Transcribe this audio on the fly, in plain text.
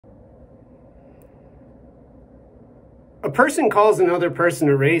A person calls another person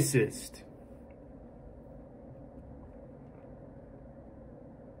a racist.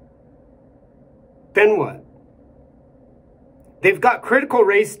 Then what? They've got critical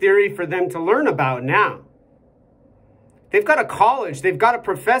race theory for them to learn about now. They've got a college, they've got a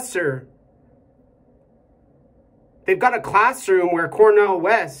professor, they've got a classroom where Cornel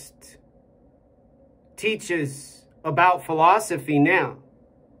West teaches about philosophy now.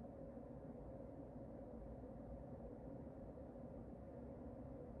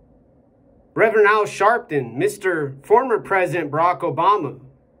 Reverend Al Sharpton, Mr. Former President Barack Obama.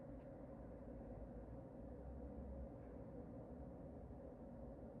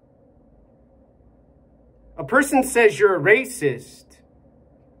 A person says you're a racist,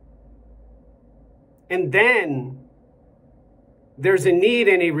 and then there's a need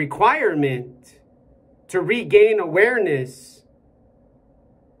and a requirement to regain awareness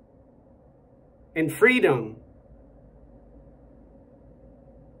and freedom,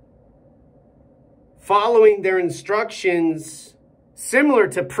 following their instructions similar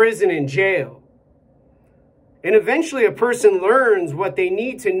to prison and jail. And eventually a person learns what they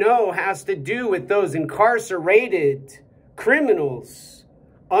need to know has to do with those incarcerated criminals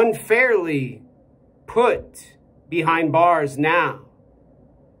unfairly put behind bars now.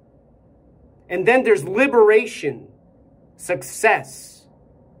 And then there's liberation, success,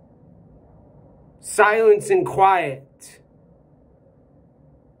 silence and quiet,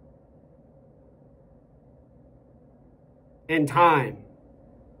 and time.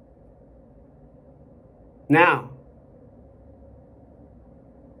 Now,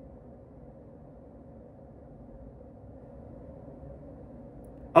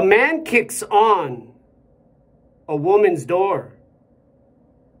 a man kicks on a woman's door.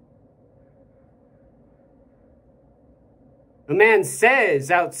 A man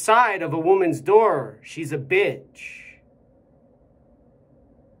says outside of a woman's door, she's a bitch,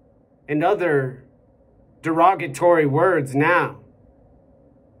 and other derogatory words now.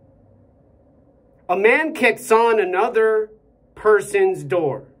 A man kicks on another person's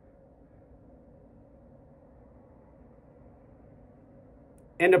door.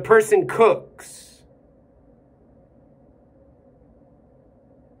 And a person cooks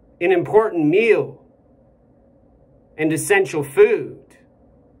an important meal and essential food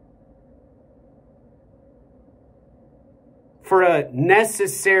for a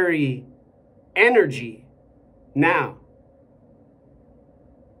necessary energy now.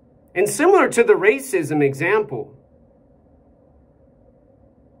 And similar to the racism example,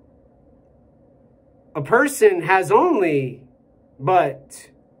 a person has only but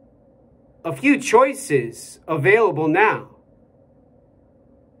a few choices available now.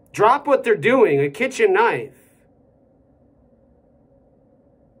 Drop what they're doing, a kitchen knife.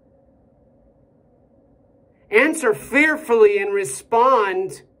 Answer fearfully and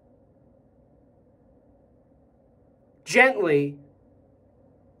respond gently,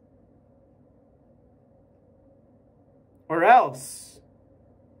 or else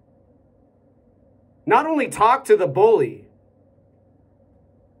not only talk to the bully,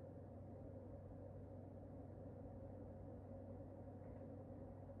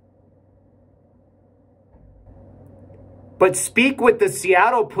 but speak with the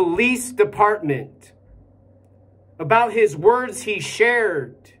Seattle Police Department about his words he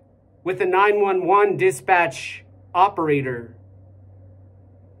shared with a 911 dispatch operator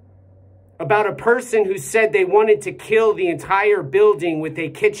about a person who said they wanted to kill the entire building with a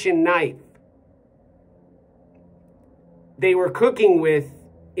kitchen knife they were cooking with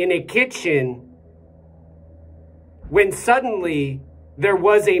in a kitchen, when suddenly there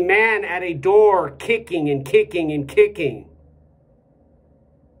was a man at a door kicking and kicking and kicking.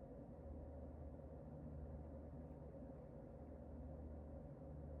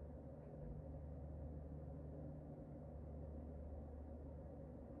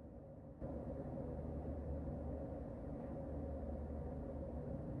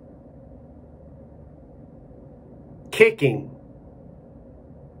 Kicking.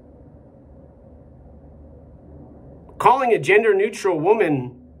 Calling a gender-neutral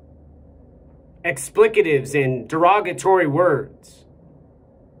woman explicatives and derogatory words.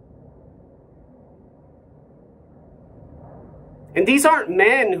 And these aren't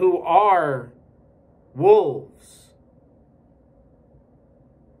men who are wolves.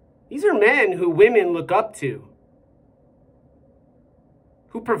 These are men who women look up to,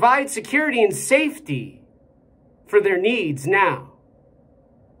 who provide security and safety for their needs now,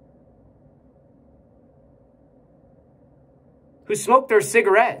 who smoke their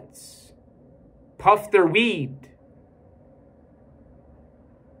cigarettes, puff their weed,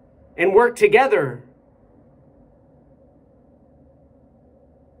 and work together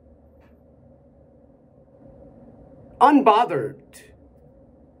unbothered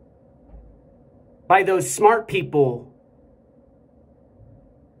by those smart people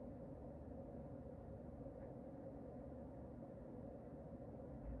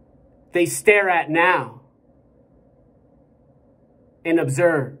they stare at now and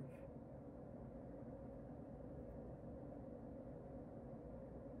observe.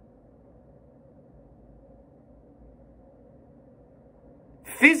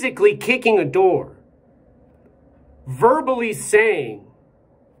 Physically kicking a door, verbally saying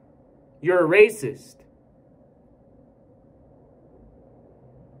you're a racist.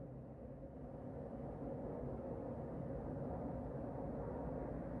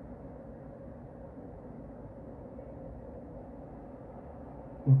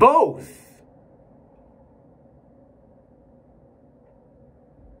 Both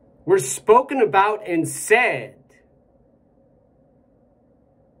were spoken about and said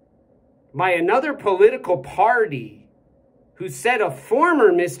by another political party who said a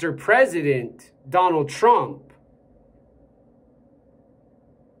former Mr. President, Donald Trump,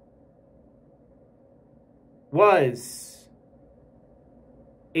 was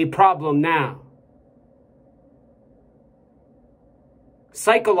a problem now.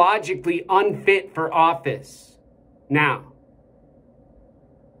 Psychologically unfit for office now.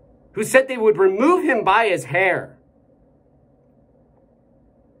 Who said they would remove him by his hair.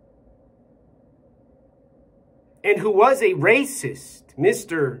 And who was a racist,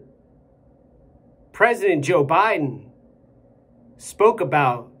 Mr. President Joe Biden spoke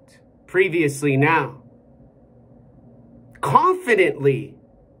about previously now. Confidently,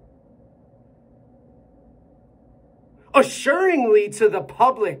 assuringly to the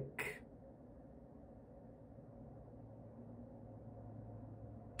public,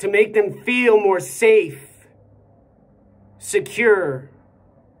 to make them feel more safe, secure.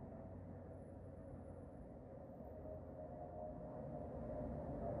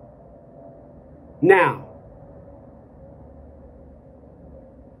 Now,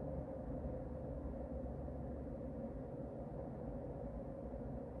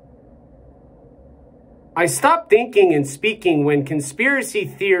 I stop thinking and speaking when conspiracy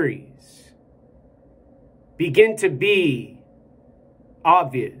theories begin to be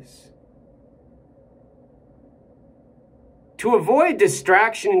obvious. To avoid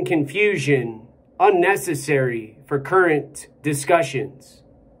distraction and confusion unnecessary for current discussions.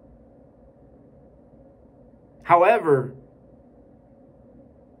 However,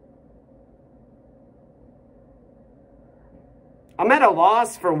 I'm at a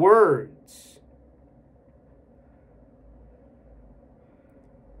loss for words.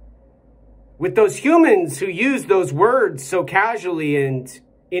 With those humans who use those words so casually and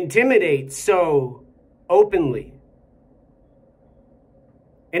intimidate so openly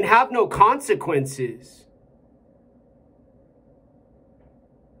and have no consequences.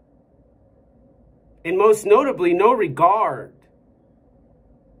 And most notably, no regard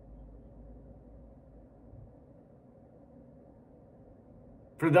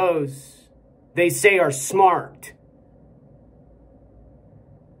for those they say are smart.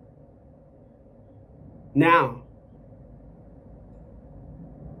 Now,